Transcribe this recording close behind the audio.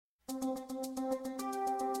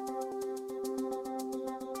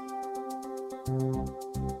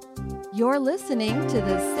You're listening to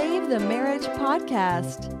the Save the Marriage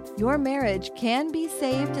podcast. Your marriage can be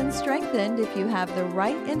saved and strengthened if you have the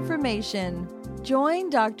right information. Join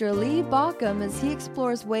Dr. Lee Baucom as he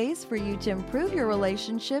explores ways for you to improve your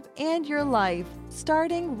relationship and your life,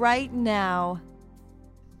 starting right now.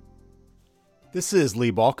 This is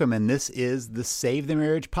Lee Baucom, and this is the Save the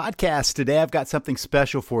Marriage podcast. Today, I've got something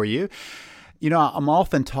special for you. You know, I'm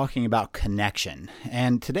often talking about connection,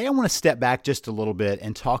 and today I want to step back just a little bit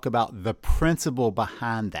and talk about the principle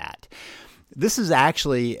behind that. This is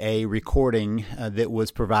actually a recording that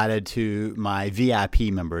was provided to my VIP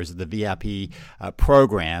members of the VIP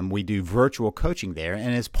program. We do virtual coaching there,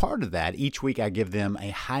 and as part of that, each week I give them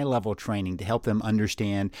a high-level training to help them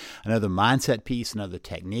understand another mindset piece, another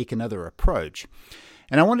technique, another approach.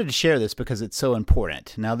 And I wanted to share this because it's so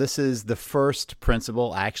important. Now, this is the first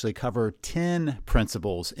principle. I actually cover 10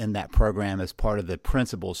 principles in that program as part of the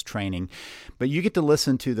principles training. But you get to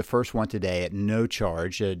listen to the first one today at no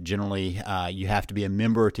charge. Generally, you have to be a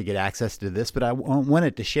member to get access to this, but I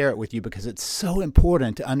wanted to share it with you because it's so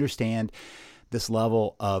important to understand this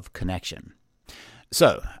level of connection.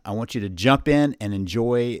 So I want you to jump in and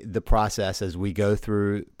enjoy the process as we go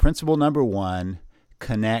through principle number 1,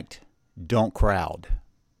 connect, don't crowd.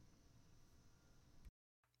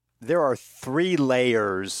 There are 3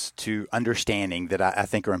 layers to understanding that I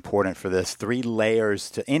think are important for this, 3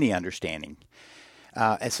 layers to any understanding.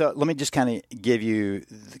 And so let me just kind of give you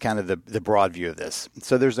the broad view of this.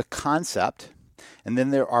 So there's a concept, and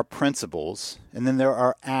then there are principles, and then there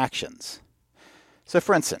are actions. So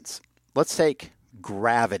for instance, let's take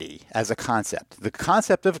gravity as a concept. The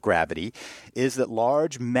concept of gravity is that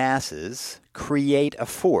large masses create a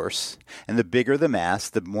force, and the bigger the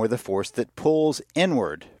mass, the more the force that pulls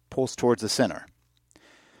inward, pulls towards the center.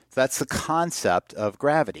 So that's the concept of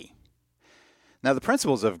gravity. Now, the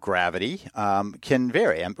principles of gravity can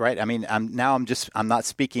vary, right? I mean, I'm not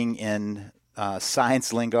speaking in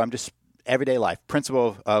science lingo. I'm just everyday life.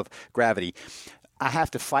 Principle of gravity. I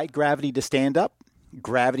have to fight gravity to stand up.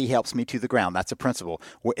 Gravity helps me to the ground. That's a principle.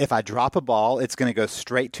 If I drop a ball, it's going to go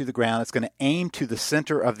straight to the ground. It's going to aim to the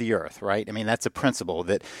center of the earth, right? I mean, that's a principle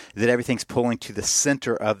that everything's pulling to the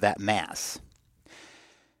center of that mass.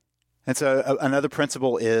 And so another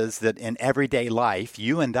principle is that in everyday life,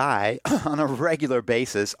 you and I, on a regular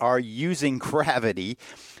basis, are using gravity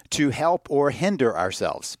to help or hinder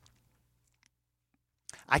ourselves.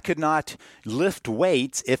 I could not lift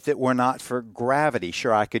weights if it were not for gravity.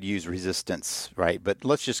 Sure, I could use resistance, right? But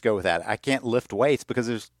let's just go with that. I can't lift weights because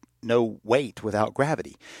there's no weight without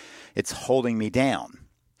gravity. It's holding me down.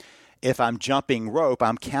 If I'm jumping rope,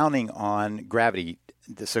 I'm counting on gravity.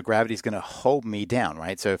 So gravity is going to hold me down,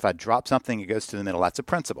 right? So if I drop something, it goes to the middle. That's a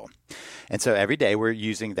principle. And so every day we're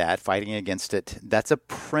using that, fighting against it. That's a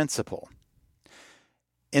principle.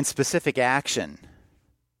 In specific action,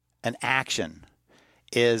 an action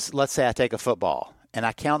is, let's say I take a football and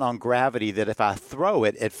I count on gravity that if I throw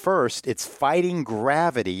it, at first it's fighting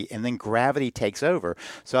gravity and then gravity takes over.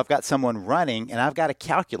 So I've got someone running and I've got to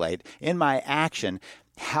calculate in my action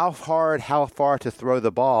how far to throw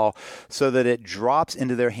the ball so that it drops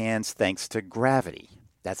into their hands thanks to gravity.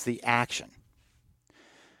 That's the action.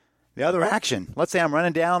 The other action, let's say I'm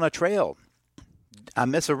running down a trail. I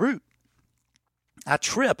miss a route. I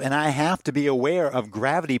trip, and I have to be aware of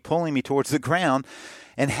gravity pulling me towards the ground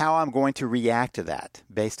and how I'm going to react to that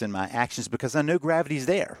based on my actions because I know gravity's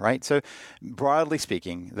there, right? So broadly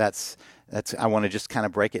speaking, that's I want to just kind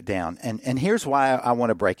of break it down. And here's why I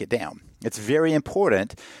want to break it down. It's very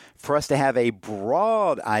important for us to have a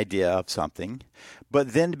broad idea of something,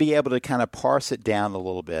 but then to be able to kind of parse it down a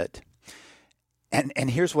little bit.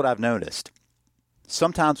 And here's what I've noticed.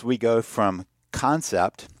 Sometimes we go from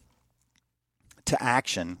concept to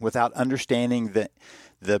action without understanding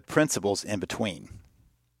the principles in between.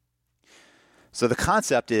 So the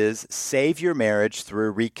concept is save your marriage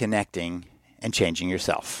through reconnecting and changing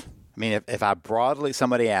yourself. I mean, if I broadly,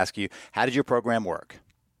 somebody asks you, how did your program work?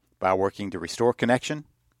 By working to restore connection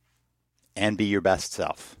and be your best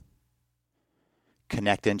self.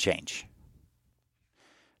 Connect and change.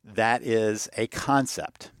 That is a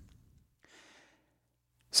concept.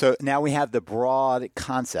 So now we have the broad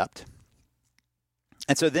concept.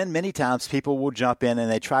 And so then many times people will jump in and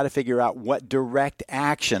they try to figure out what direct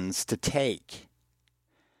actions to take.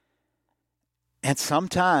 And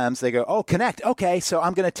sometimes they go, oh, connect. Okay, so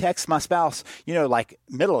I'm going to text my spouse, like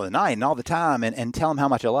middle of the night and all the time and tell them how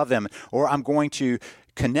much I love them. Or I'm going to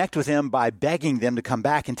connect with them by begging them to come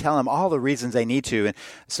back and tell them all the reasons they need to. And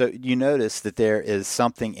so you notice that there is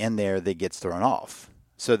something in there that gets thrown off.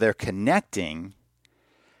 So they're connecting,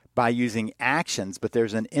 by using actions, but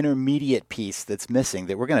there's an intermediate piece that's missing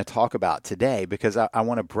that we're going to talk about today because I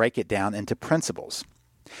want to break it down into principles.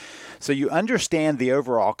 So you understand the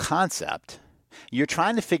overall concept. You're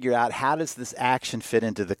trying to figure out how does this action fit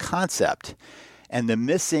into the concept, and the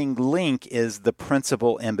missing link is the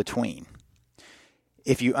principle in between.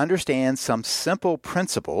 If you understand some simple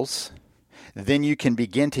principles, then you can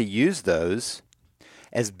begin to use those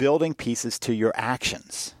as building pieces to your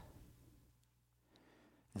actions.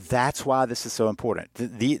 That's why this is so important.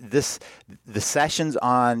 The sessions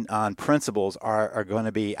on principles are going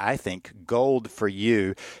to be, I think, gold for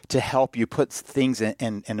you to help you put things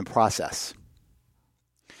in a process.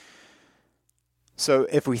 So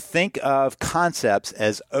if we think of concepts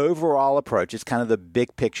as overall approach, it's kind of the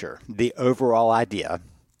big picture, the overall idea.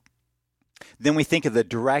 Then we think of the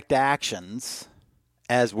direct actions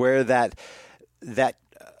as where that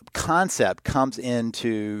concept comes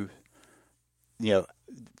into,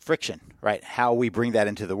 friction, right? How we bring that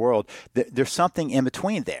into the world. There's something in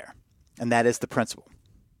between there, and that is the principle.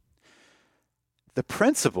 The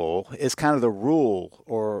principle is kind of the rule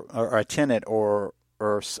or a tenet or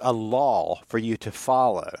a law for you to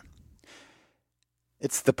follow.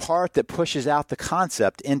 It's the part that pushes out the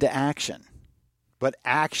concept into action, but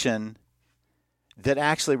action that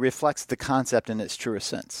actually reflects the concept in its truest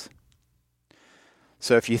sense.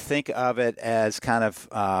 So if you think of it as kind of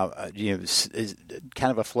kind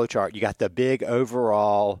of a flowchart, you got the big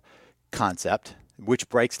overall concept, which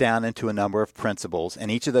breaks down into a number of principles, and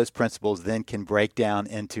each of those principles then can break down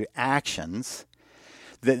into actions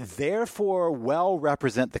that therefore well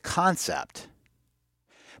represent the concept.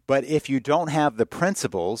 But if you don't have the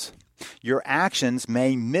principles, your actions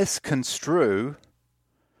may misconstrue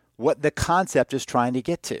what the concept is trying to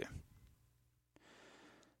get to.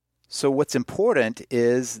 So what's important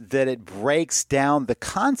is that it breaks down the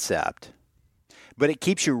concept, but it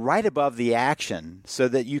keeps you right above the action so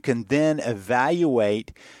that you can then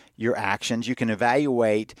evaluate your actions. You can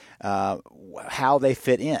evaluate how they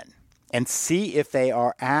fit in and see if they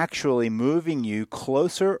are actually moving you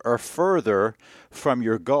closer or further from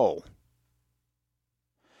your goal.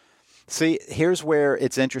 See, here's where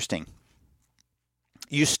it's interesting.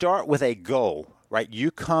 You start with a goal, right?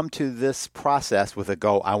 You come to this process with a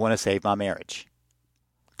goal. I want to save my marriage.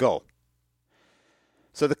 Goal.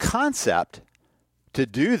 So the concept to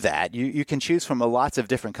do that, you can choose from lots of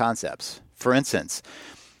different concepts. For instance,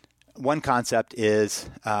 one concept is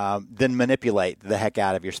then manipulate the heck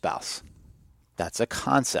out of your spouse. That's a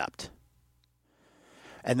concept.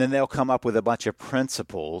 And then they'll come up with a bunch of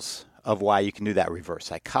principles of why you can do that. Reverse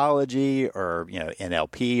psychology or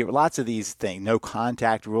NLP, or lots of these things, no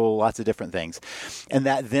contact rule, lots of different things. And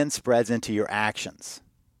that then spreads into your actions.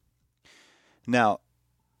 Now,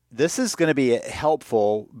 this is going to be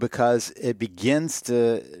helpful because it begins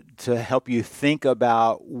to help you think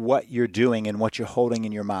about what you're doing and what you're holding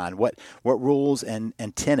in your mind, what rules and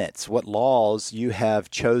tenets, what laws you have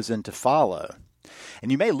chosen to follow.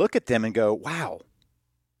 And you may look at them and go, wow,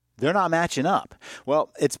 they're not matching up.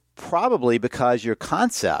 Well, it's probably because your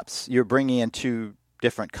concepts, you're bringing in two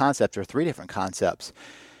different concepts or three different concepts,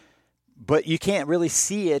 but you can't really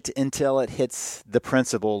see it until it hits the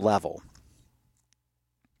principle level.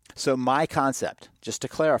 So my concept, just to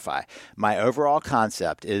clarify, my overall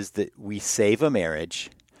concept is that we save a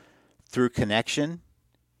marriage through connection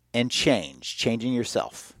and change, changing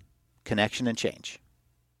yourself, connection and change.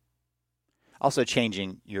 Also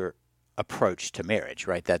changing your approach to marriage,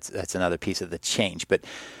 right? That's another piece of the change. But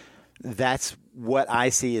that's what I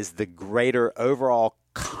see as the greater overall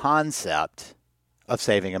concept of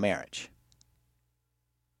saving a marriage.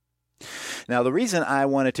 Now, the reason I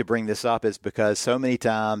wanted to bring this up is because so many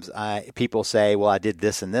times people say, well, I did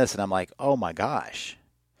this and this, and I'm like, oh my gosh,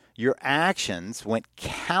 your actions went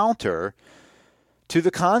counter to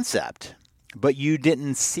the concept, but you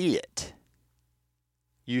didn't see it.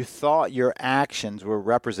 You thought your actions were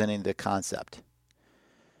representing the concept.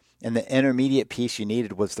 And the intermediate piece you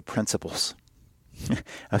needed was the principles.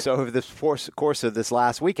 So over the course of this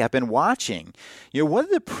last week, I've been watching, what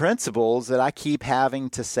are the principles that I keep having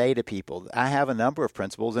to say to people? I have a number of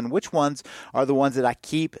principles, and which ones are the ones that I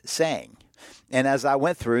keep saying? And as I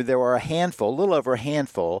went through, there were a little over a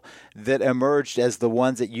handful, that emerged as the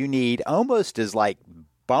ones that you need almost as like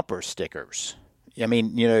bumper stickers. I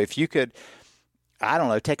mean, if you could,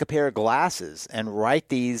 take a pair of glasses and write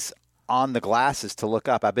these on the glasses to look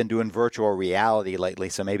up. I've been doing virtual reality lately,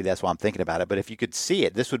 so maybe that's why I'm thinking about it. But if you could see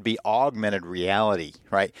it, this would be augmented reality,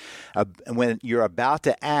 right? When you're about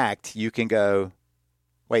to act, you can go,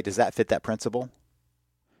 wait, does that fit that principle?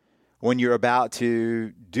 When you're about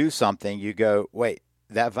to do something, you go, wait,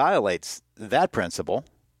 that violates that principle.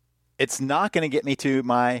 It's not going to get me to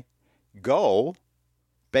my goal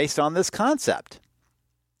based on this concept.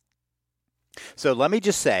 So let me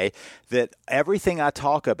just say that everything I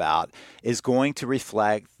talk about is going to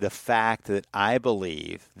reflect the fact that I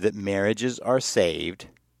believe that marriages are saved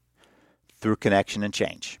through connection and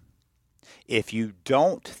change. If you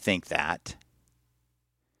don't think that,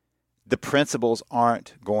 the principles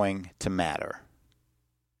aren't going to matter.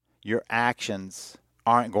 Your actions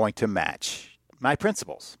aren't going to match my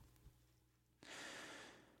principles.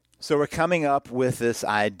 So we're coming up with this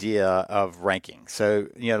idea of ranking. So,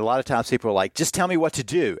 a lot of times people are like, just tell me what to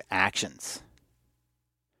do. Actions.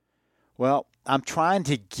 Well, I'm trying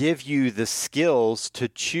to give you the skills to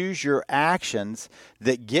choose your actions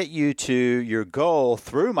that get you to your goal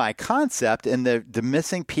through my concept. And the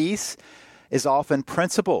missing piece is often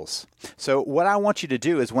principles. So what I want you to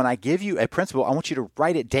do is when I give you a principle, I want you to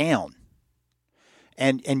write it down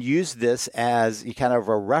and use this as kind of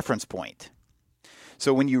a reference point.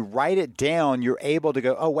 So when you write it down, you're able to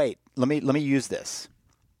go, oh, wait, let me use this.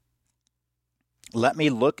 Let me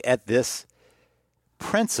look at this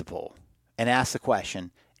principle and ask the question,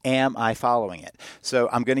 am I following it? So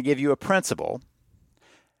I'm going to give you a principle,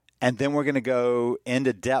 and then we're going to go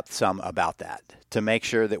into depth some about that to make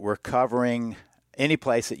sure that we're covering any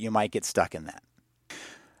place that you might get stuck in that.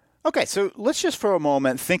 Okay, so let's just for a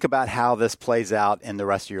moment think about how this plays out in the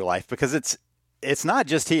rest of your life, because it's not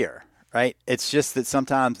just here. Right? It's just that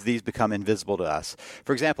sometimes these become invisible to us.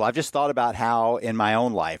 For example, I've just thought about how in my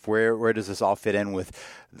own life, where does this all fit in with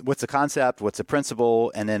what's the concept, what's the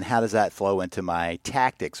principle, and then how does that flow into my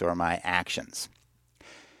tactics or my actions?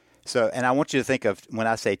 So, and I want you to think of when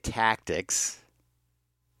I say tactics,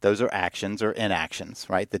 those are actions or inactions,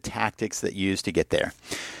 right? The tactics that you use to get there.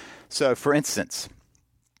 So, for instance,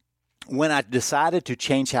 when I decided to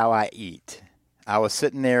change how I eat, I was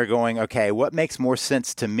sitting there going, okay, what makes more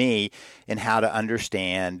sense to me in how to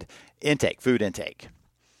understand food intake?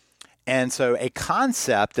 And so a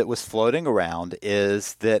concept that was floating around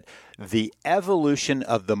is that the evolution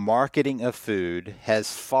of the marketing of food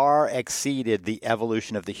has far exceeded the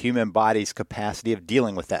evolution of the human body's capacity of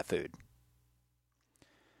dealing with that food.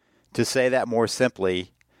 To say that more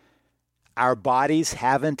simply, our bodies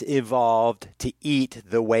haven't evolved to eat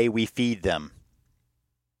the way we feed them.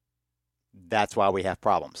 That's why we have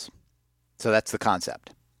problems. So that's the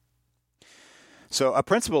concept. So a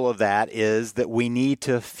principle of that is that we need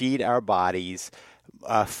to feed our bodies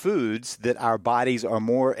foods that our bodies are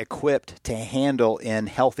more equipped to handle in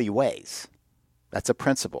healthy ways. That's a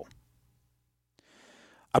principle.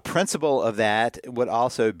 A principle of that would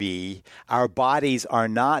also be our bodies are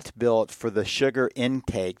not built for the sugar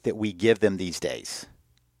intake that we give them these days,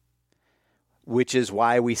 which is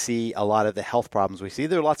why we see a lot of the health problems we see.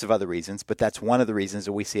 There are lots of other reasons, but that's one of the reasons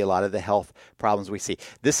that we see a lot of the health problems we see.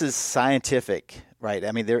 This is scientific, right?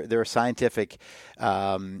 I mean, there are scientific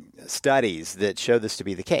studies that show this to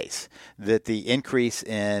be the case, that the increase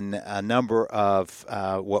in a number of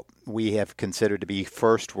what we have considered to be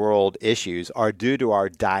first world issues are due to our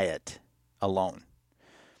diet alone.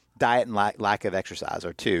 Diet and lack of exercise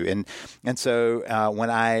are two. And so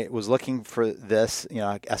when I was looking for this,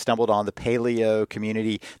 I stumbled on the paleo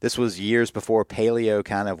community. This was years before paleo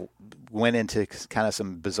kind of went into kind of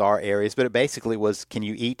some bizarre areas, but it basically was, can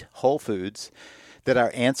you eat whole foods that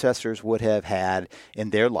our ancestors would have had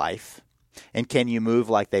in their life, and can you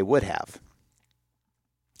move like they would have?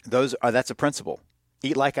 That's a principle.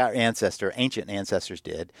 Eat like our ancient ancestors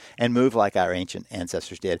did, and move like our ancient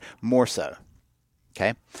ancestors did, more so.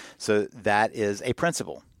 Okay, so that is a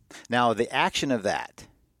principle. Now, the action of that,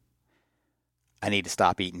 I need to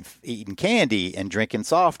stop eating candy and drinking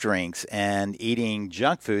soft drinks and eating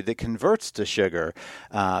junk food that converts to sugar,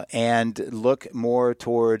 and look more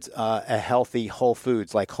towards a healthy whole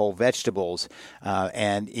foods like whole vegetables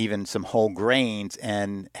and even some whole grains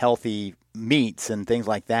and healthy meats and things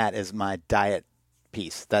like that as my diet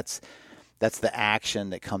piece. That's the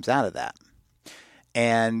action that comes out of that.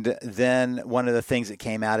 And then one of the things that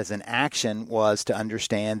came out as an action was to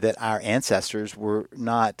understand that our ancestors were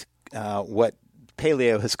not what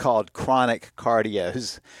paleo has called chronic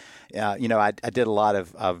cardios. I did a lot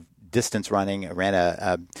of distance running. I ran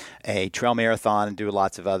a trail marathon and did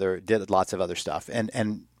lots of other stuff.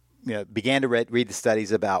 And began to read the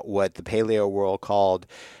studies about what the paleo world called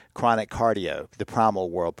chronic cardio, the primal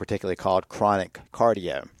world particularly called chronic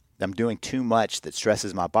cardio. I'm doing too much that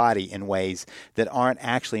stresses my body in ways that aren't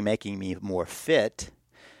actually making me more fit,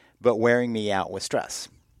 but wearing me out with stress.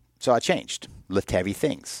 So I changed. Lift heavy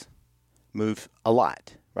things. Move a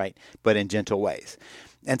lot, right? But in gentle ways.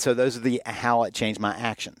 And so those are how it changed my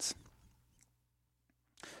actions.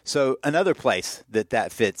 So another place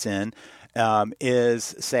that fits in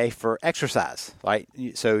is, say, for exercise, right?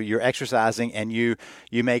 So you're exercising and you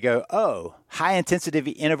may go, oh,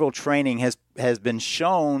 high-intensity interval training has been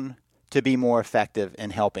shown to be more effective in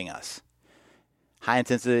helping us.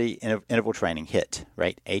 High-intensity interval training, HIIT,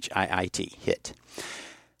 right? HIIT, HIIT.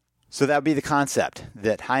 So that would be the concept,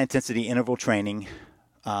 that high-intensity interval training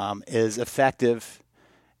is effective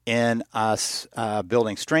in us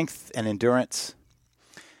building strength and endurance.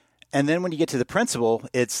 And then when you get to the principle,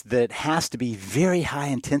 it's that it has to be very high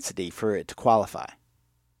intensity for it to qualify.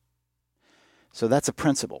 So that's a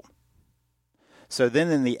principle. So then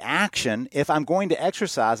in the action, if I'm going to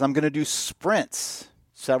exercise, I'm going to do sprints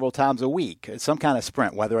several times a week, some kind of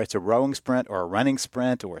sprint, whether it's a rowing sprint or a running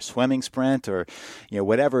sprint or a swimming sprint or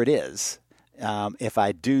whatever it is. If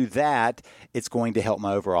I do that, it's going to help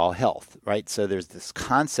my overall health, right? So there's this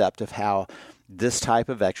concept of how this type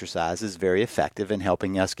of exercise is very effective in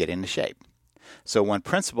helping us get into shape. So one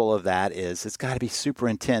principle of that is it's got to be super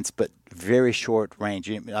intense, but very short range.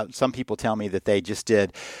 Some people tell me that they just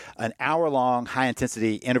did an hour-long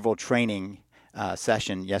high-intensity interval training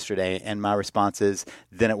session yesterday, and my response is,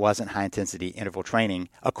 then it wasn't high-intensity interval training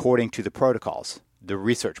according to the protocols, the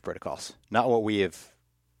research protocols, not what we have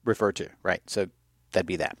referred to, right? So that'd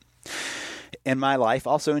be that. In my life,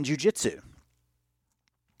 also in jiu-jitsu,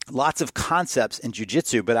 lots of concepts in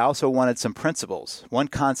jiu-jitsu, but I also wanted some principles. One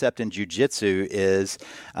concept in jiu-jitsu is,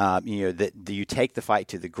 that you take the fight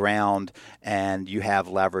to the ground and you have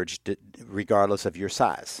leverage regardless of your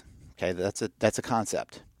size. Okay, that's a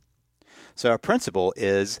concept. So a principle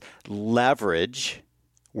is leverage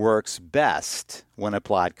works best when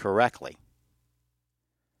applied correctly.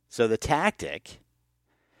 So the tactic,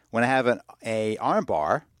 when I have an arm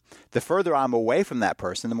bar, the further I'm away from that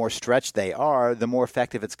person, the more stretched they are, the more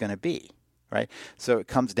effective it's going to be, right? So it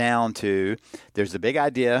comes down to, there's the big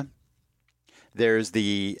idea, there's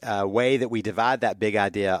the way that we divide that big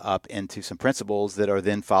idea up into some principles that are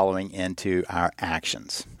then following into our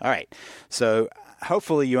actions. All right, so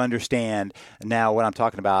hopefully you understand now what I'm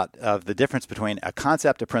talking about of the difference between a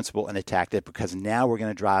concept, a principle, and a tactic, because now we're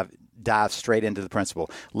going to dive straight into the principle.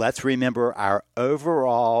 Let's remember our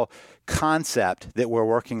overall concept that we're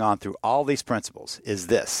working on through all these principles is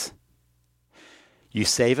this. You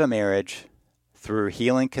save a marriage through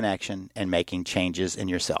healing connection and making changes in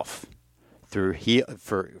yourself. Through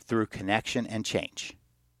connection and change.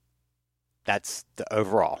 That's the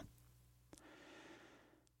overall.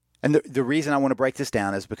 And the reason I want to break this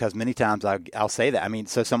down is because many times I'll say that. I mean,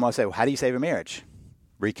 so someone will say, well, how do you save a marriage?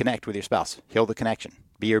 Reconnect with your spouse. Heal the connection.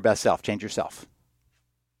 Be your best self. Change yourself.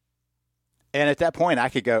 And at that point, I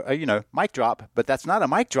could go, mic drop. But that's not a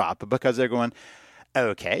mic drop because they're going,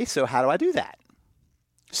 okay, so how do I do that?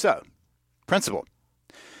 So, principle.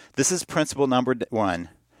 This is principle number 1.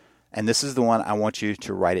 And this is the one I want you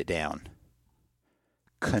to write it down.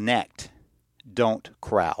 Connect. Don't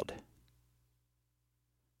crowd.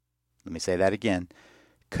 Let me say that again.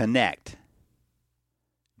 Connect.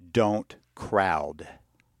 Don't crowd.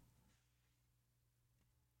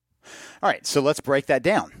 All right, so let's break that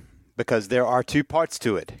down because there are 2 parts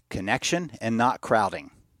to it, connection and not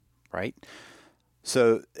crowding, right?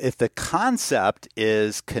 So if the concept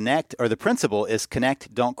is connect, or the principle is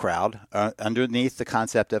connect, don't crowd, underneath the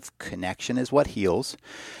concept of connection is what heals.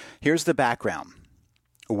 Here's the background.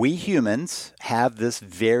 We humans have this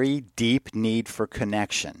very deep need for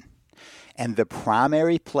connection. And the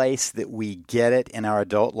primary place that we get it in our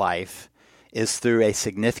adult life is through a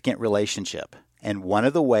significant relationship. And one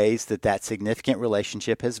of the ways that significant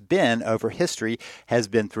relationship has been over history has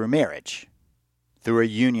been through marriage, through a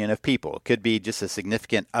union of people. It could be just a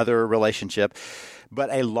significant other relationship, but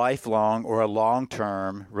a lifelong or a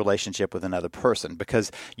long-term relationship with another person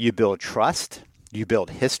because you build trust, you build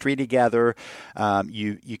history together,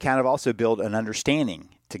 you kind of also build an understanding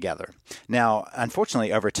together. Now,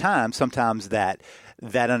 unfortunately, over time, sometimes that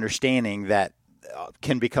understanding that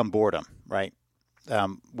can become boredom, right?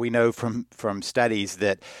 We know from studies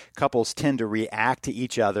that couples tend to react to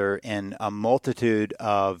each other in a multitude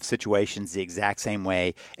of situations the exact same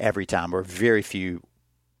way every time, or very few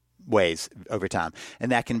ways over time.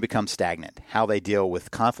 And that can become stagnant. How they deal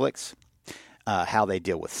with conflicts, how they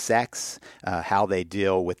deal with sex, how they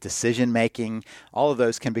deal with decision making, all of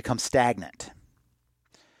those can become stagnant.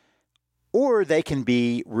 Or they can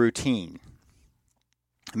be routine,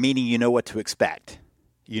 meaning you know what to expect.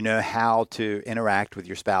 You know how to interact with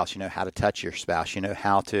your spouse. You know how to touch your spouse. You know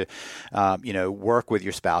how to, work with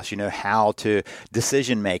your spouse. You know how to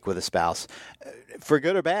decision make with a spouse, for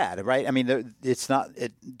good or bad, right? I mean, it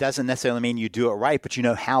doesn't necessarily mean you do it right, but you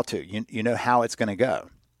know how to. You know how it's going to go.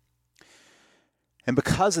 And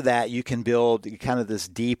because of that, you can build kind of this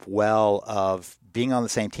deep well of being on the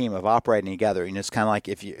same team, of operating together. It's kind of like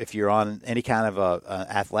if you're on any kind of an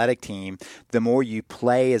athletic team, the more you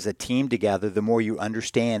play as a team together, the more you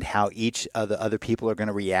understand how each of the other people are going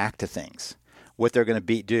to react to things, what they're going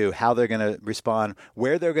to do, how they're going to respond,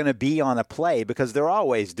 where they're going to be on a play, because they're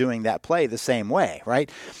always doing that play the same way,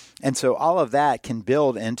 right? And so all of that can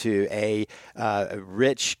build into a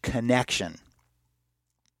rich connection.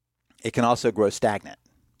 It can also grow stagnant.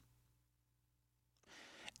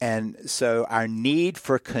 And so our need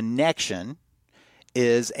for connection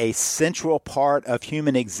is a central part of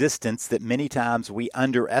human existence that many times we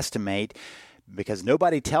underestimate because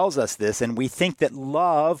nobody tells us this, and we think that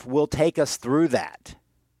love will take us through that.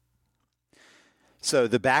 So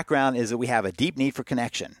the background is that we have a deep need for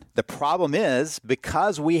connection. The problem is,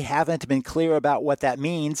 because we haven't been clear about what that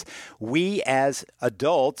means, we as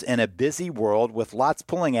adults in a busy world with lots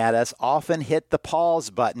pulling at us often hit the pause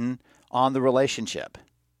button on the relationship.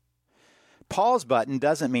 Pause button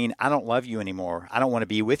doesn't mean I don't love you anymore. I don't want to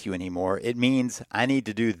be with you anymore. It means I need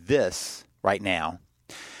to do this right now.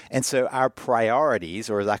 And so our priorities,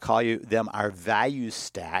 or as I call them, our value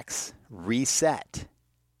stacks, reset.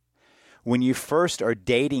 When you first are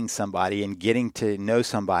dating somebody and getting to know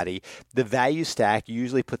somebody, the value stack, you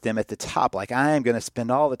usually put them at the top. Like, I am going to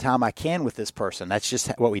spend all the time I can with this person. That's just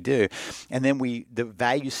what we do. And then the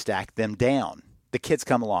value stack them down. The kids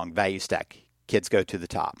come along, value stack. Kids go to the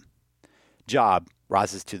top. Job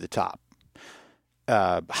rises to the top.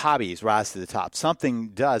 Hobbies rise to the top. Something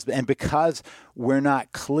does. And because we're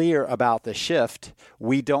not clear about the shift,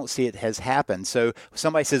 we don't see it has happened. So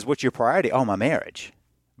somebody says, what's your priority? Oh, my marriage.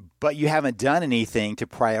 But you haven't done anything to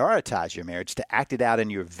prioritize your marriage, to act it out in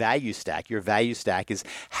your value stack. Your value stack is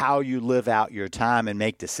how you live out your time and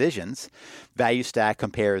make decisions. Value stack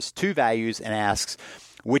compares two values and asks,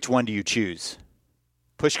 which one do you choose?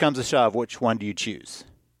 Push comes to shove, which one do you choose?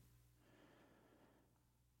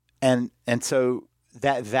 And so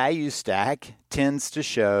that value stack tends to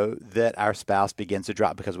show that our spouse begins to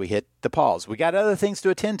drop because we hit the pause. We got other things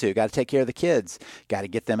to attend to. Got to take care of the kids. Got to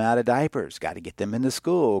get them out of diapers. Got to get them into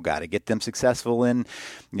school. Got to get them successful in,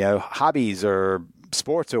 hobbies or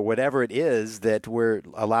sports or whatever it is that we're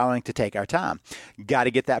allowing to take our time. Got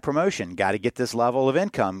to get that promotion. Got to get this level of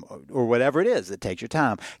income or whatever it is that takes your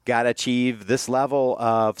time. Got to achieve this level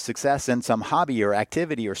of success in some hobby or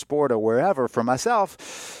activity or sport or wherever for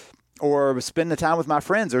myself, or spend the time with my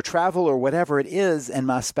friends or travel or whatever it is, and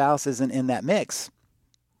my spouse isn't in that mix.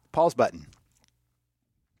 Pause button.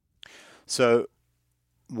 So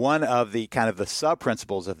one of the kind of the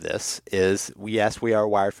sub-principles of this is, yes, we are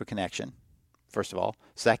wired for connection, first of all.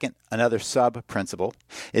 Second, another sub-principle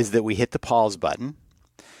is that we hit the pause button,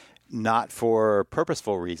 not for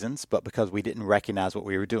purposeful reasons, but because we didn't recognize what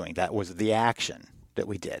we were doing. That was the action that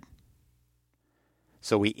we did.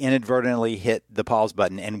 So we inadvertently hit the pause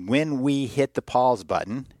button. And when we hit the pause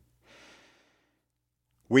button,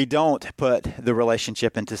 we don't put the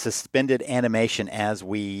relationship into suspended animation as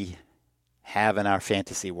we have in our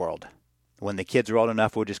fantasy world. When the kids are old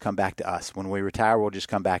enough, we'll just come back to us. When we retire, we'll just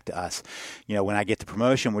come back to us. When I get the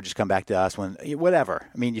promotion, we'll just come back to us. Whatever.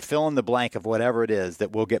 I mean, you fill in the blank of whatever it is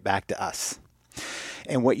that we'll get back to us.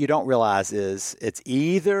 And what you don't realize is it's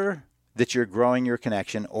either that you're growing your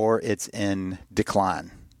connection or it's in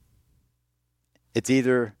decline. It's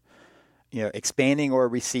either, expanding or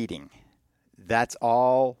receding. That's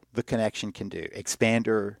all the connection can do. Expand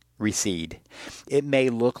or recede. It may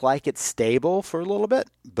look like it's stable for a little bit,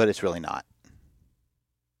 but it's really not.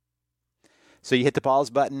 So you hit the pause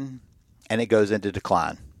button and it goes into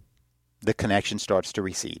decline. The connection starts to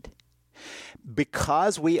recede.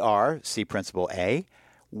 Because we are, see principle A,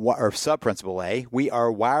 or sub-principle A, we are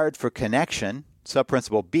wired for connection.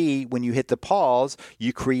 Sub-principle B, when you hit the pause,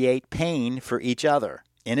 you create pain for each other,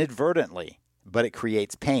 inadvertently, but it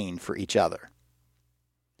creates pain for each other.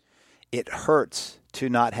 It hurts to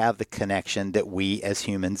not have the connection that we as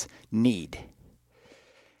humans need.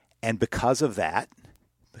 And because of that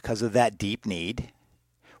deep need,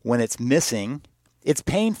 when it's missing, it's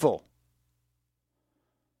painful.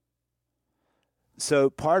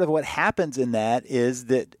 So part of what happens in that is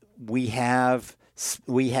that we have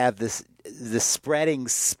this spreading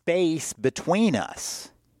space between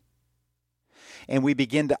us. And we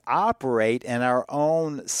begin to operate in our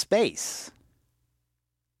own space.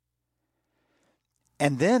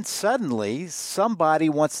 And then suddenly somebody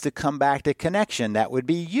wants to come back to connection. That would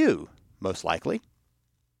be you, most likely.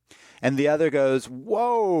 And the other goes,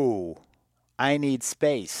 whoa, I need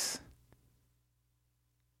space.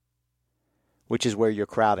 Which is where you're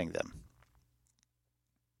crowding them.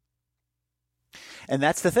 And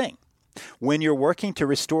that's the thing. When you're working to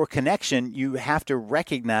restore connection, you have to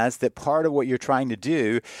recognize that part of what you're trying to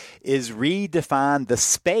do is redefine the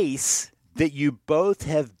space that you both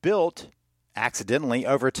have built accidentally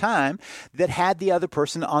over time that had the other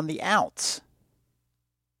person on the outs.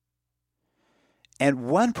 And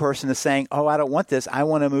one person is saying, oh, I don't want this. I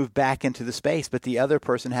want to move back into the space. But the other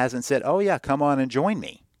person hasn't said, oh, yeah, come on and join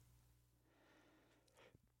me.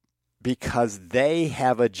 Because they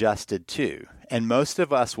have adjusted too. And most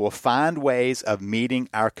of us will find ways of meeting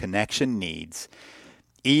our connection needs,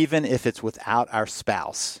 even if it's without our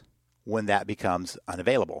spouse, when that becomes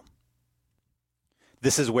unavailable.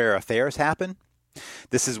 This is where affairs happen.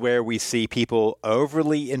 This is where we see people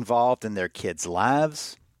overly involved in their kids'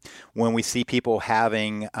 lives. When we see people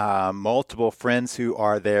having multiple friends who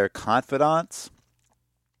are their confidants.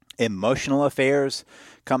 Emotional affairs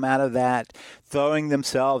come out of that. Throwing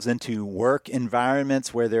themselves into work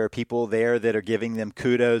environments where there are people there that are giving them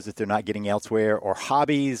kudos that they're not getting elsewhere, or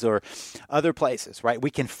hobbies or other places, right?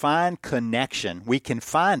 We can find connection. We can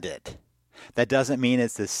find it. That doesn't mean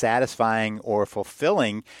it's as satisfying or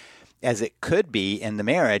fulfilling as it could be in the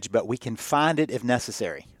marriage, but we can find it if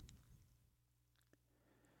necessary.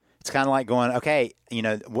 It's kind of like going, okay,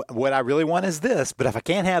 what I really want is this, but if I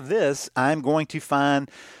can't have this, I'm going to find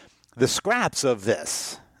the scraps of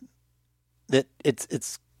this. That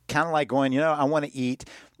it's kind of like going, I want to eat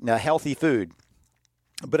healthy food,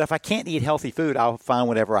 but if I can't eat healthy food, I'll find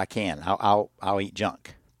whatever I can. I'll eat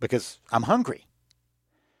junk because I'm hungry.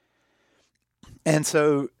 And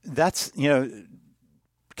so that's,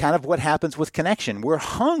 kind of what happens with connection. We're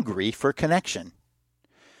hungry for connection.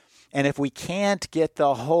 And if we can't get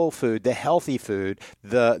the whole food, the healthy food,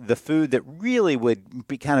 the food that really would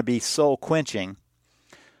be soul quenching,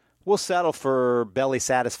 we'll settle for belly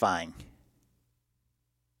satisfying.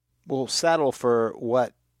 We'll settle for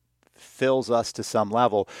what fills us to some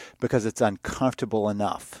level because it's uncomfortable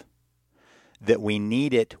enough that we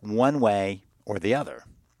need it one way or the other.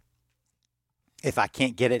 If I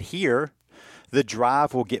can't get it here, the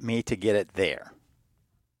drive will get me to get it there.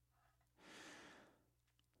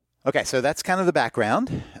 Okay, so that's kind of the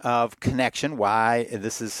background of connection, why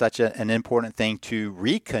this is such an important thing to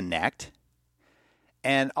reconnect,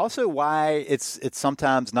 and also why it's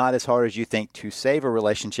sometimes not as hard as you think to save a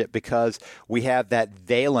relationship because we have that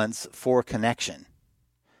valence for connection.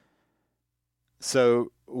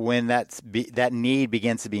 So when that need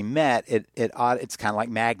begins to be met, it's kind of like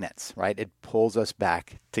magnets, right? It pulls us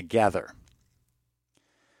back together.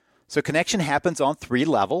 So connection happens on 3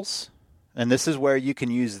 levels. And this is where you can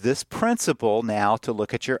use this principle now to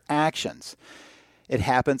look at your actions. It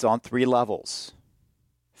happens on 3 levels: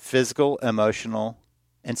 physical, emotional,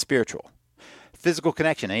 and spiritual. Physical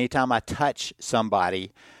connection. Anytime I touch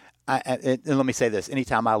somebody, and let me say this,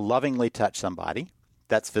 anytime I lovingly touch somebody,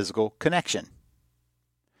 that's physical connection.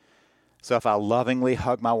 So if I lovingly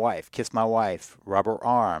hug my wife, kiss my wife, rub her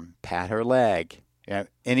arm, pat her leg,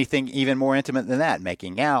 anything even more intimate than that,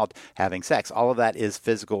 making out, having sex, all of that is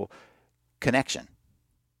physical connection.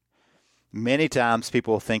 Many times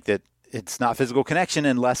people think that it's not physical connection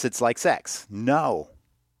unless it's like sex. No.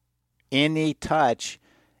 Any touch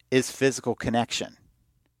is physical connection.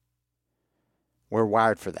 We're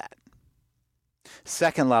wired for that.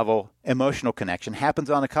 Second level, emotional connection, happens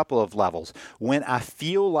on a couple of levels. When I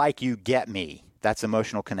feel like you get me, that's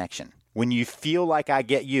emotional connection. When you feel like I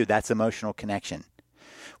get you, that's emotional connection.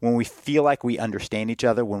 When we feel like we understand each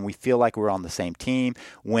other, when we feel like we're on the same team,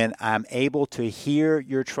 when I'm able to hear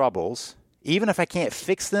your troubles, even if I can't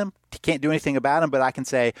fix them, can't do anything about them, but I can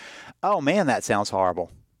say, oh man, that sounds horrible.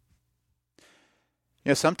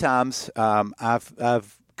 Sometimes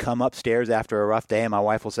I've come upstairs after a rough day and my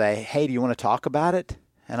wife will say, hey, do you want to talk about it?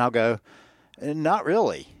 And I'll go, not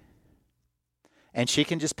really. And she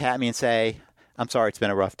can just pat me and say, I'm sorry, it's been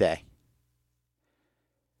a rough day.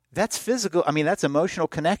 That's physical. That's emotional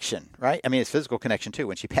connection, right? It's physical connection too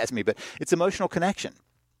when she pats me, but it's emotional connection.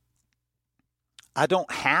 I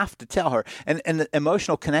don't have to tell her. And the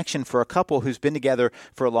emotional connection for a couple who's been together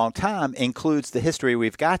for a long time includes the history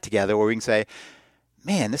we've got together where we can say,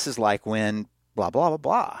 man, this is like when blah, blah, blah,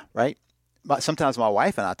 blah, right? But sometimes my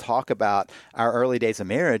wife and I talk about our early days of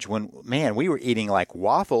marriage when, man, we were eating like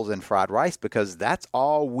waffles and fried rice because that's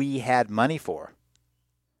all we had money for.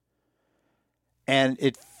 And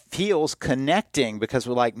it feels connecting because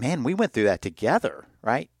we're like, man, we went through that together,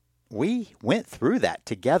 right? We went through that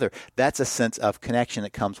together. That's a sense of connection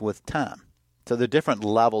that comes with time. So there are different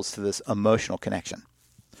levels to this emotional connection.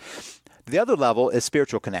 The other level is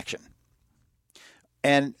spiritual connection.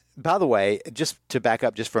 And by the way, just to back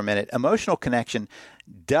up just for a minute, emotional connection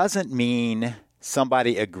doesn't mean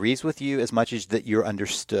somebody agrees with you as much as that you're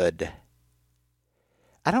understood.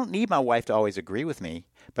 I don't need my wife to always agree with me,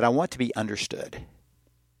 but I want to be understood.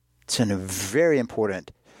 It's a very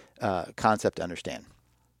important concept to understand.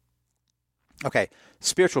 Okay,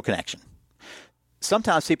 spiritual connection.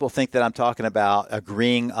 Sometimes people think that I'm talking about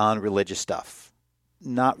agreeing on religious stuff.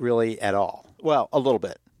 Not really at all. Well, a little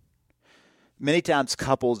bit. Many times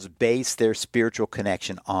couples base their spiritual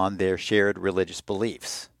connection on their shared religious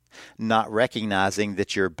beliefs, not recognizing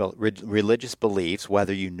that your religious beliefs,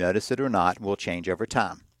 whether you notice it or not, will change over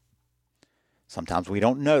time. Sometimes we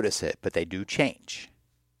don't notice it, but they do change,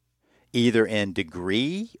 either in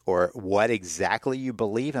degree or what exactly you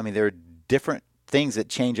believe. I mean, there are different things that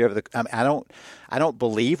change over the. I don't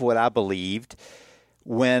believe what I believed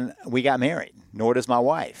when we got married, nor does my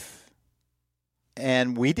wife.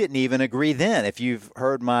 And we didn't even agree then. If you've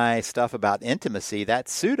heard my stuff about intimacy,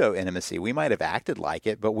 that's pseudo-intimacy. We might have acted like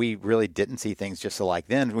it, but we really didn't see things just alike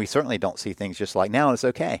then. We certainly don't see things just like now, and it's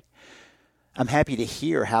okay. I'm happy to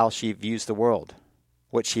hear how she views the world,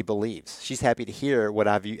 what she believes. She's happy to hear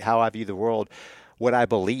how I view the world, what I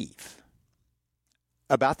believe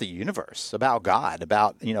about the universe, about God,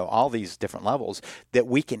 about, all these different levels, that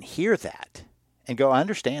we can hear that and go, I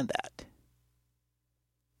understand that.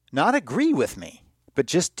 Not agree with me, but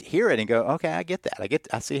just hear it and go, okay, I get that.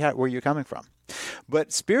 I see where you're coming from.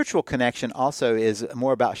 But spiritual connection also is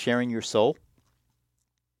more about sharing your soul.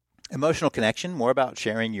 Emotional connection, more about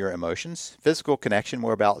sharing your emotions. Physical connection,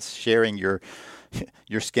 more about sharing your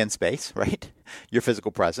skin space, right? Your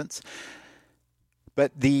physical presence.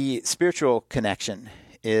 But the spiritual connection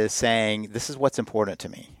is saying, this is what's important to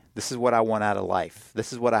me. This is what I want out of life.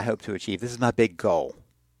 This is what I hope to achieve. This is my big goal.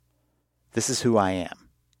 This is who I am.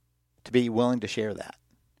 To be willing to share that.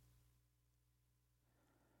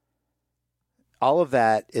 All of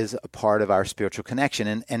that is a part of our spiritual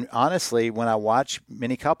connection. And honestly, when I watch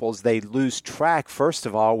many couples, they lose track, first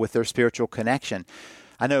of all, with their spiritual connection.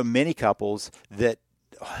 I know many couples that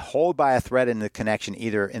hold by a thread in the connection,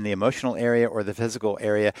 either in the emotional area or the physical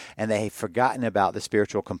area, and they've forgotten about the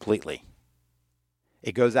spiritual completely.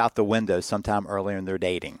 It goes out the window sometime earlier in their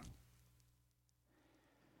dating.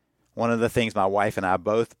 One of the things my wife and I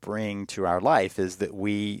both bring to our life is that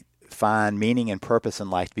we find meaning and purpose in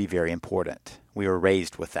life to be very important. We were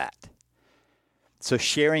raised with that. So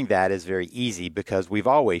sharing that is very easy because we've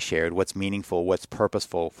always shared what's meaningful, what's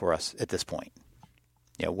purposeful for us at this point.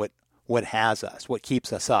 What has us, what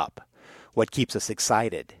keeps us up, what keeps us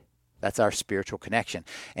excited. That's our spiritual connection.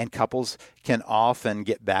 And couples can often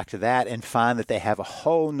get back to that and find that they have a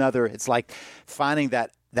whole nother, it's like finding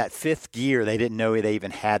that fifth gear they didn't know they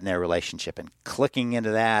even had in their relationship and clicking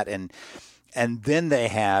into that, and then they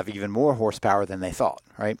have even more horsepower than they thought,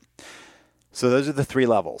 right? So those are the three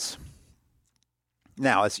levels.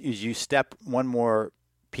 Now, as you step one more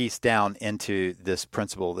piece down into this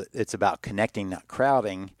principle that it's about connecting, not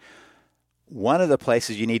crowding, one of the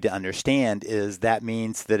places you need to understand is that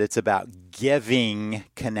means that it's about giving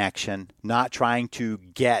connection, not trying to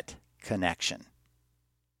get connection.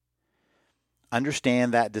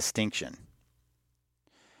 Understand that distinction.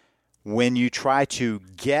 When you try to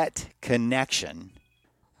get connection,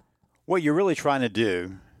 what you're really trying to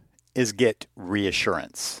do is get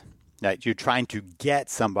reassurance. That you're trying to get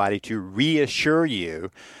somebody to reassure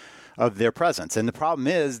you of their presence. And the problem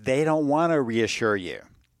is they don't want to reassure you,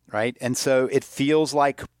 right? And so it feels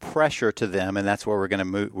like pressure to them, and that's where we're going to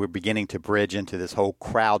move. We're beginning to bridge into this whole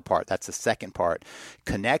crowd part. That's the second part.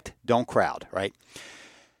 Connect, don't crowd, right?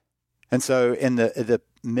 And so in the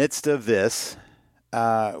midst of this,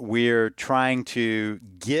 we're trying to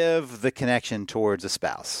give the connection towards a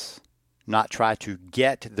spouse, not try to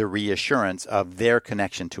get the reassurance of their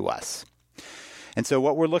connection to us. And so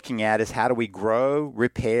what we're looking at is how do we grow,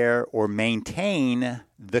 repair, or maintain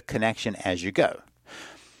the connection as you go.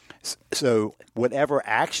 So whatever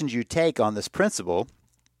actions you take on this principle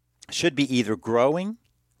should be either growing,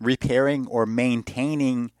 repairing, or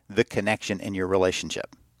maintaining the connection in your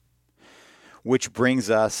relationship. Which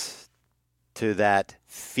brings us to that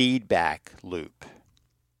feedback loop.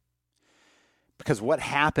 Because what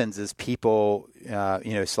happens is people,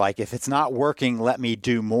 it's like, if it's not working, let me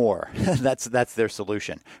do more. That's their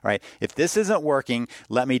solution, right? If this isn't working,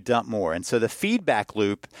 let me dump more. And so the feedback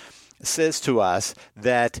loop says to us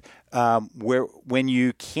that when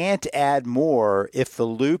you can't add more, if the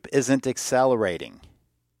loop isn't accelerating,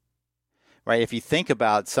 right? If you think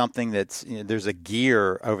about something that's, there's a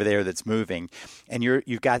gear over there that's moving, and you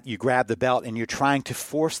grab the belt and you're trying to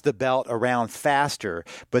force the belt around faster,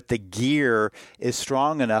 but the gear is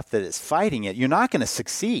strong enough that it's fighting it, you're not going to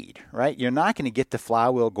succeed, right? You're not going to get the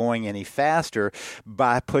flywheel going any faster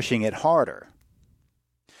by pushing it harder.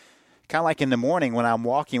 Kind of like in the morning when I'm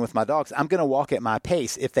walking with my dogs, I'm going to walk at my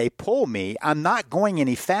pace. If they pull me, I'm not going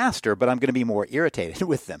any faster, but I'm going to be more irritated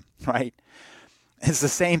with them, right? It's the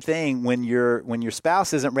same thing when your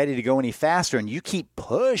spouse isn't ready to go any faster and you keep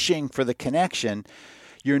pushing for the connection,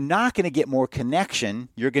 you're not going to get more connection,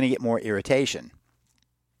 you're going to get more irritation.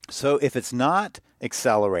 So if it's not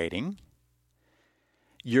accelerating,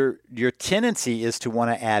 your tendency is to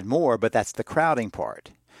want to add more, but that's the crowding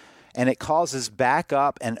part. And it causes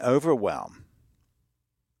backup and overwhelm.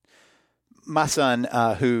 My son,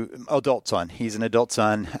 he's an adult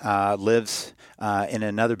son, lives in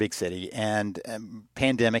another big city, and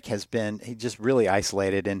pandemic has been, he just really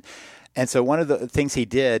isolated. And so one of the things he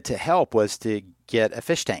did to help was to get a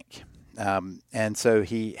fish tank. And so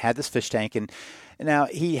he had this fish tank, and now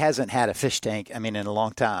he hasn't had a fish tank, in a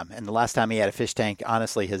long time. And the last time he had a fish tank,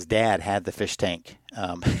 honestly, his dad had the fish tank.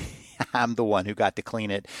 I'm the one who got to clean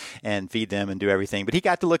it and feed them and do everything, but he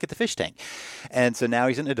got to look at the fish tank. And so now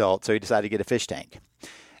he's an adult, so he decided to get a fish tank.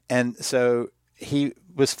 And so he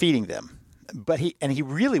was feeding them, but he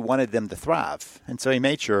really wanted them to thrive. And so he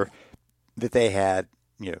made sure that they had,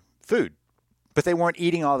 food, but they weren't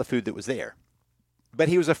eating all the food that was there. But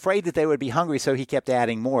he was afraid that they would be hungry, so he kept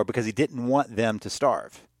adding more because he didn't want them to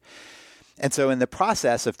starve. And so in the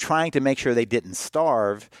process of trying to make sure they didn't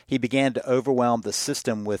starve, he began to overwhelm the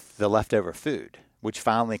system with the leftover food, which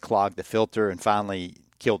finally clogged the filter and finally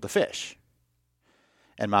killed the fish.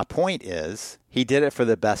 And my point is, he did it for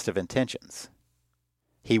the best of intentions.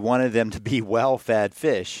 He wanted them to be well-fed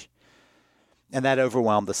fish, and that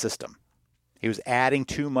overwhelmed the system. He was adding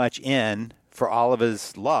too much in for all of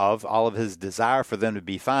his love, all of his desire for them to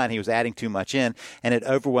be fine. He was adding too much in, and it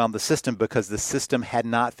overwhelmed the system because the system had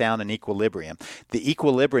not found an equilibrium. The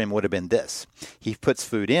equilibrium would have been this. He puts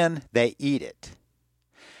food in, they eat it.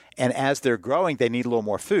 And as they're growing, they need a little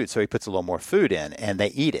more food, so he puts a little more food in, and they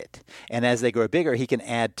eat it. And as they grow bigger, he can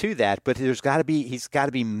add to that, but he's got to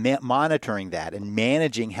be monitoring that and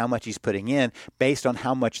managing how much he's putting in based on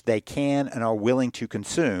how much they can and are willing to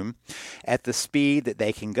consume at the speed that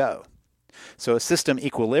they can go. So a system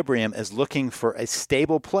equilibrium is looking for a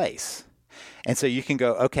stable place. And so you can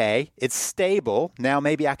go, okay, it's stable. Now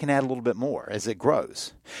maybe I can add a little bit more as it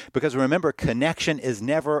grows. Because remember, connection is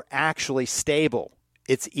never actually stable.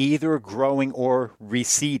 It's either growing or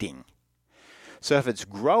receding. So if it's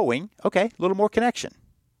growing, okay, a little more connection.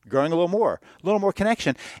 Growing a little more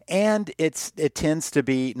connection. And it tends to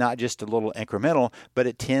be not just a little incremental, but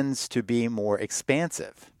it tends to be more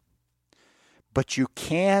expansive. But you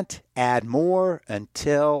can't add more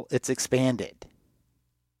until it's expanded.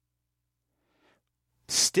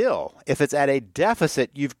 Still, if it's at a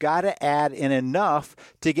deficit, you've got to add in enough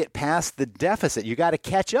to get past the deficit. You got to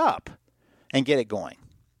catch up and get it going.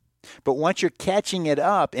 But once you're catching it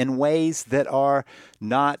up in ways that are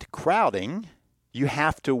not crowding, you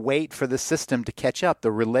have to wait for the system to catch up,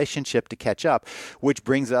 the relationship to catch up, which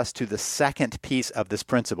brings us to the second piece of this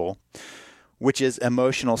principle, which is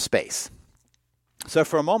emotional space. So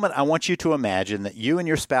for a moment, I want you to imagine that you and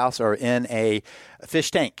your spouse are in a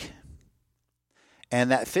fish tank.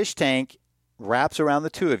 And that fish tank wraps around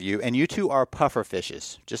the two of you, and you two are puffer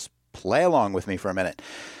fishes. Just play along with me for a minute.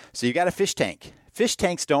 So you got a fish tank. Fish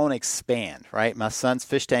tanks don't expand, right? My son's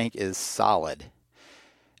fish tank is solid.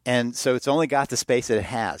 And so it's only got the space that it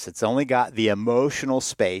has. It's only got the emotional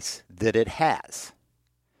space that it has.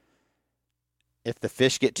 If the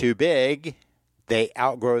fish get too big, they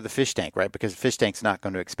outgrow the fish tank, right? Because the fish tank's not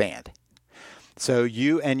going to expand. So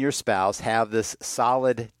you and your spouse have this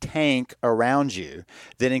solid tank around you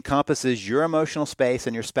that encompasses your emotional space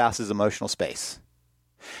and your spouse's emotional space.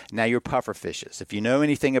 Now you're puffer fishes. If you know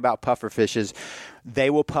anything about puffer fishes, they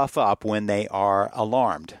will puff up when they are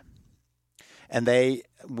alarmed. And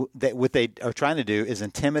what they are trying to do is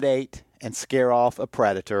intimidate and scare off a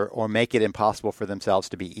predator or make it impossible for themselves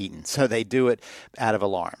to be eaten. So they do it out of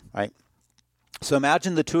alarm, right? So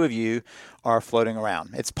imagine the two of you are floating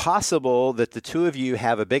around. It's possible that the two of you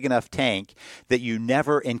have a big enough tank that you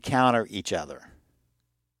never encounter each other.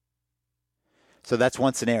 So that's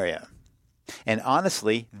one scenario. And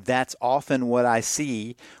honestly, that's often what I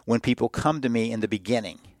see when people come to me in the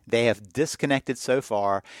beginning. They have disconnected so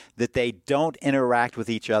far that they don't interact with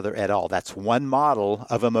each other at all. That's one model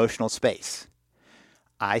of emotional space.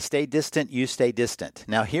 I stay distant, you stay distant.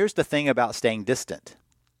 Now, here's the thing about staying distant.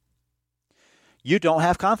 You don't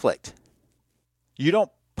have conflict. You don't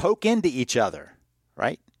poke into each other,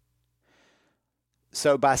 right?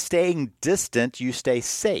 So by staying distant, you stay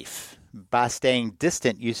safe. By staying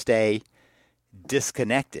distant, you stay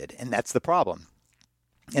disconnected, and that's the problem.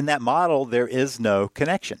 In that model, there is no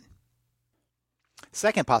connection.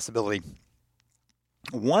 Second possibility,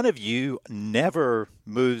 one of you never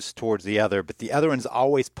moves towards the other, but the other one's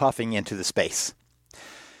always puffing into the space.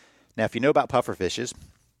 Now, if you know about puffer fishes,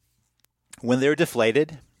 when they're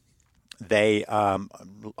deflated, they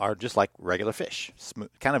are just like regular fish,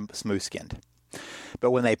 kind of smooth-skinned.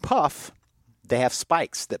 But when they puff, they have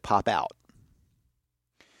spikes that pop out.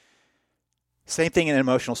 Same thing in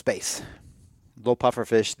emotional space. Little puffer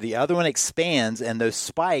fish, the other one expands, and those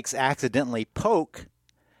spikes accidentally poke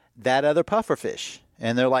that other puffer fish.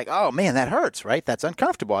 And they're like, oh, man, that hurts, right? That's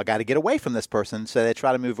uncomfortable. I got to get away from this person. So they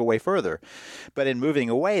try to move away further. But in moving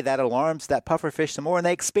away, that alarms that puffer fish some more, and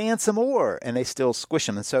they expand some more, and they still squish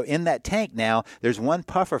them. And so in that tank now, there's one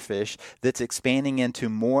puffer fish that's expanding into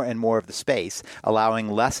more and more of the space, allowing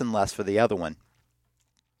less and less for the other one.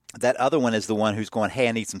 That other one is the one who's going, hey,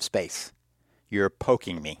 I need some space. You're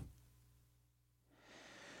poking me.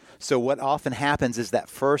 So what often happens is that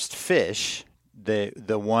first fish,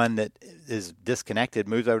 the one that is disconnected,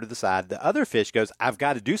 moves over to the side. The other fish goes, I've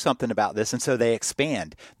got to do something about this. And so they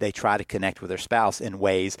expand. They try to connect with their spouse in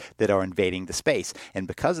ways that are invading the space. And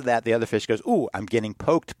because of that, the other fish goes, ooh, I'm getting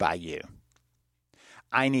poked by you.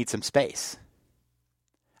 I need some space.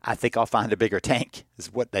 I think I'll find a bigger tank,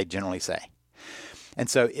 is what they generally say. And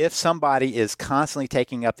so if somebody is constantly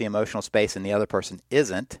taking up the emotional space and the other person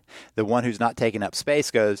isn't, the one who's not taking up space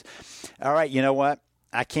goes, all right, you know what?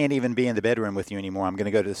 I can't even be in the bedroom with you anymore. I'm going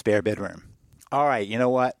to go to the spare bedroom. All right, you know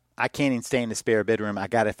what? I can't even stay in the spare bedroom. I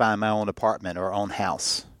got to find my own apartment or own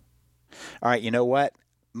house. All right, you know what?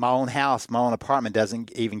 My own house, my own apartment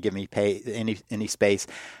doesn't even give me any space.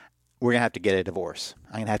 We're going to have to get a divorce.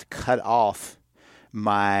 I'm going to have to cut off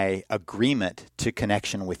my agreement to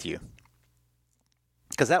connection with you.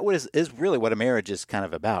 Because that is really what a marriage is kind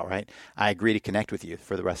of about, right? I agree to connect with you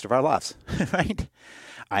for the rest of our lives, right?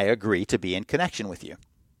 I agree to be in connection with you.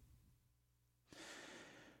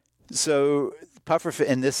 So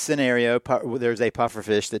in this scenario, there's a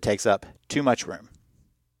pufferfish that takes up too much room,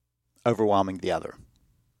 overwhelming the other.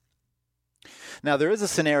 Now, there is a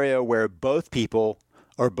scenario where both people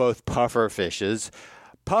or both pufferfishes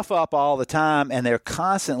puff up all the time, and they're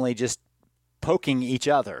constantly just poking each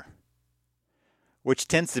other, which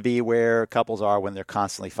tends to be where couples are when they're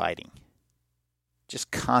constantly fighting,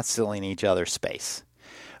 just constantly in each other's space.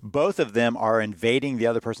 Both of them are invading the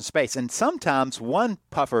other person's space. And sometimes one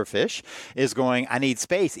pufferfish is going, I need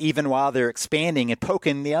space, even while they're expanding and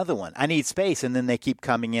poking the other one. I need space, and then they keep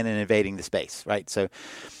coming in and invading the space, right? So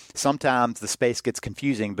sometimes the space gets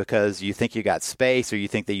confusing because you think you got space, or you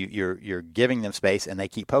think that you're giving them space, and they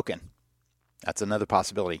keep poking. That's another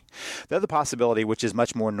possibility. The other possibility, which is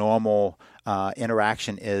much more normal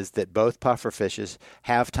interaction, is that both pufferfishes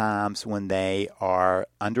have times when they are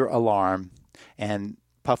under alarm and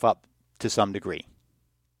puff up to some degree.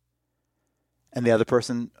 And the other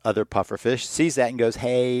pufferfish, sees that and goes,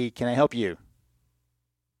 hey, can I help you?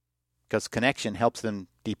 Because connection helps them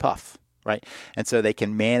depuff, right? And so they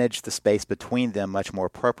can manage the space between them much more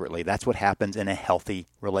appropriately. That's what happens in a healthy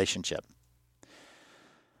relationship.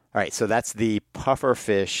 All right, so that's the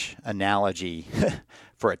pufferfish analogy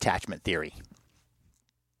for attachment theory.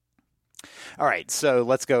 All right, so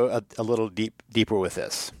let's go a little deeper with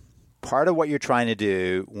this. Part of what you're trying to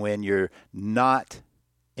do when you're not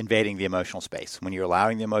invading the emotional space, when you're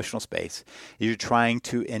allowing the emotional space, is you're trying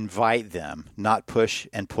to invite them, not push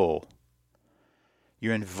and pull.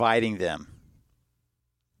 You're inviting them.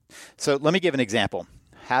 So let me give an example.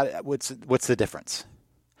 What's the difference?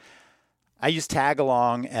 I use tag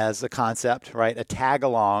along as a concept, right? A tag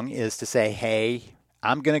along is to say, hey,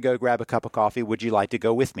 I'm going to go grab a cup of coffee. Would you like to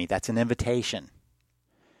go with me? That's an invitation.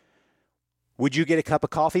 Would you get a cup of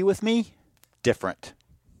coffee with me? Different.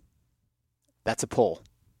 That's a pull.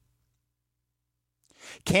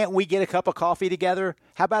 Can't we get a cup of coffee together?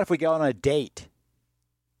 How about if we go on a date?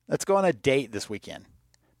 Let's go on a date this weekend.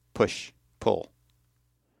 Push, pull.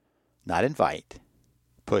 Not invite.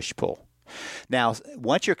 Push, pull. Now,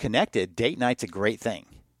 once you're connected, date night's a great thing.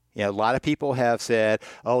 You know, a lot of people have said,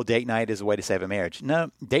 oh, date night is a way to save a marriage.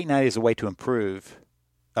 No, date night is a way to improve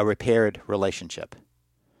a repaired relationship.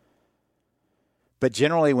 But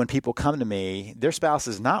generally, when people come to me, their spouse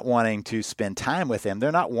is not wanting to spend time with them.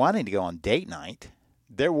 They're not wanting to go on date night.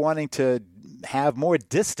 They're wanting to have more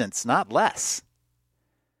distance, not less.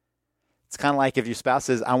 It's kind of like if your spouse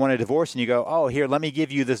says, I want a divorce, and you go, oh, here, let me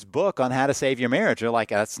give you this book on how to save your marriage. They're like,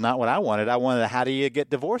 that's not what I wanted. I wanted a how do you get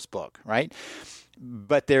divorced book, right?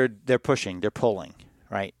 But they're pushing, they're pulling,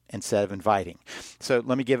 right, instead of inviting. So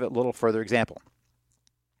let me give it a little further example.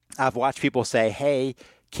 I've watched people say, hey,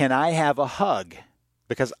 can I have a hug?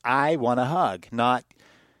 Because I want a hug, not,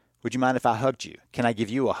 would you mind if I hugged you? Can I give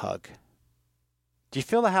you a hug? Do you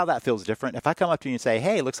feel how that feels different? If I come up to you and say,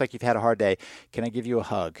 hey, it looks like you've had a hard day. Can I give you a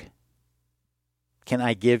hug? Can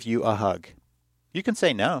I give you a hug? You can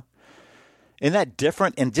say no. Isn't that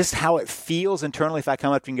different in just how it feels internally if I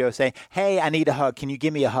come up to you and go say, hey, I need a hug. Can you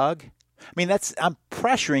give me a hug? I mean, I'm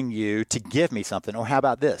pressuring you to give me something. Or how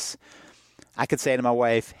about this? I could say to my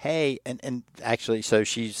wife, hey, and actually, so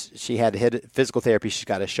she had physical therapy. She's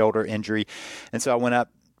got a shoulder injury. And so I went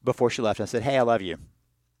up before she left and I said, hey, I love you.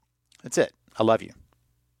 That's it. I love you.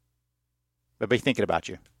 I'll be thinking about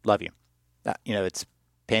you. Love you. It's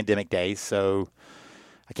pandemic days, so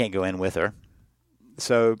I can't go in with her.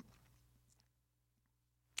 So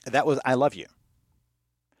that was, I love you.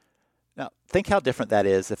 Now, think how different that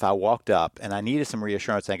is if I walked up and I needed some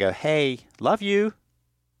reassurance and I go, hey, love you,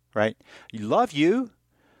 right? Love you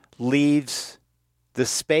leaves the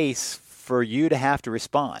space for you to have to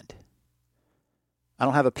respond. I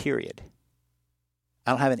don't have a period.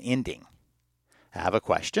 I don't have an ending. I have a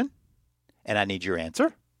question. And I need your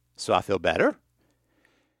answer, so I feel better,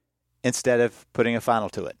 instead of putting a final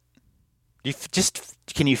to it.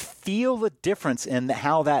 Can you feel the difference in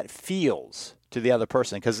how that feels to the other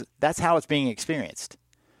person? Because that's how it's being experienced.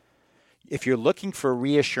 If you're looking for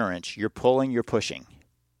reassurance, you're pulling, you're pushing.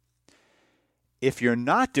 If you're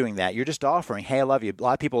not doing that, you're just offering, hey, I love you. A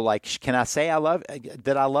lot of people are like, can I say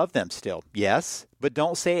that I love them still? Yes, but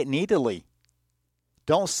don't say it needily.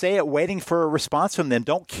 Don't say it waiting for a response from them.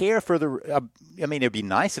 Don't care for it'd be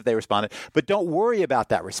nice if they responded, but don't worry about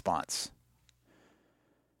that response.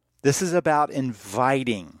 This is about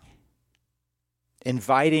inviting.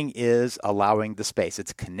 Inviting is allowing the space.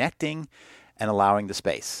 It's connecting and allowing the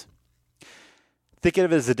space. Think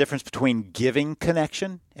of it as the difference between giving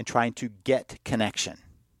connection and trying to get connection.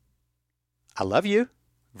 I love you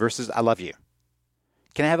versus I love you.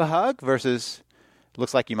 Can I have a hug versus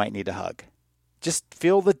looks like you might need a hug. Just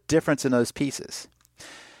feel the difference in those pieces.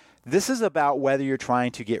 This is about whether you're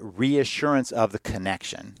trying to get reassurance of the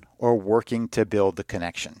connection or working to build the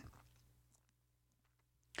connection.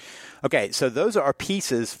 Okay, so those are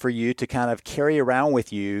pieces for you to kind of carry around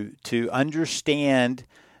with you to understand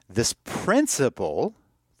this principle.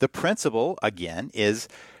 The principle, again, is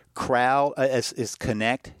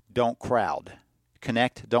connect, don't crowd.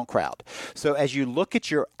 Connect, don't crowd. So as you look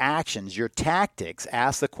at your actions, your tactics,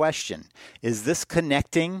 ask the question, is this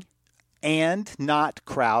connecting and not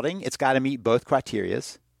crowding? It's got to meet both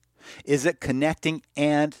criterias. Is it connecting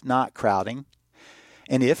and not crowding?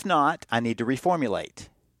 And if not, I need to reformulate.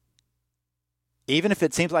 Even if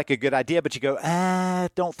it seems like a good idea, but you go,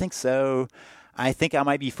 don't think so. I think I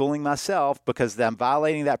might be fooling myself because I'm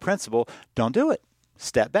violating that principle. Don't do it.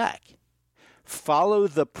 Step back. Follow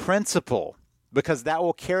the principle, because that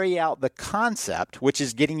will carry out the concept, which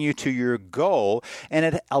is getting you to your goal, and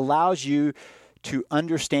it allows you to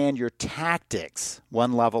understand your tactics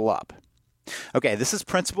one level up. Okay, this is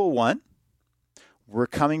principle 1. We're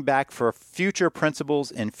coming back for future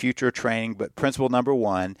principles and future training, but principle number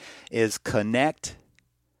 1 is connect,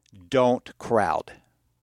 don't crowd.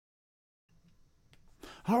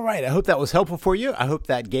 All right, I hope that was helpful for you. I hope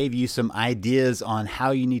that gave you some ideas on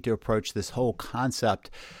how you need to approach this whole concept,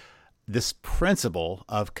 this principle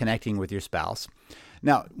of connecting with your spouse.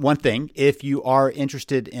 Now, one thing, if you are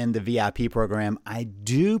interested in the VIP program, I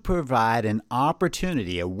do provide an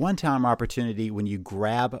opportunity, a one-time opportunity when you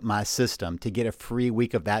grab my system to get a free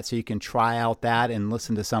week of that so you can try out that and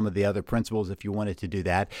listen to some of the other principles if you wanted to do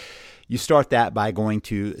that. You start that by going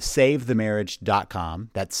to savethemarriage.com.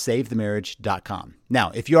 That's savethemarriage.com.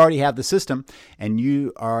 Now, if you already have the system and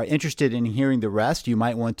you are interested in hearing the rest, you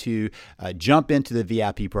might want to jump into the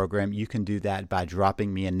VIP program. You can do that by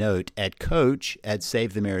dropping me a note at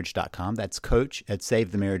coach@savethemarriage.com. That's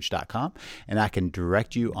coach@savethemarriage.com. And I can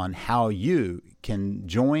direct you on how you can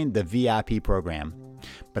join the VIP program.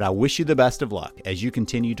 But I wish you the best of luck as you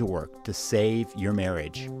continue to work to save your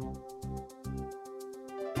marriage.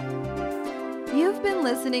 You've been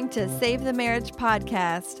listening to Save the Marriage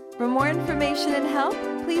podcast. For more information and help,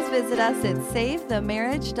 please visit us at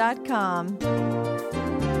savethemarriage.com.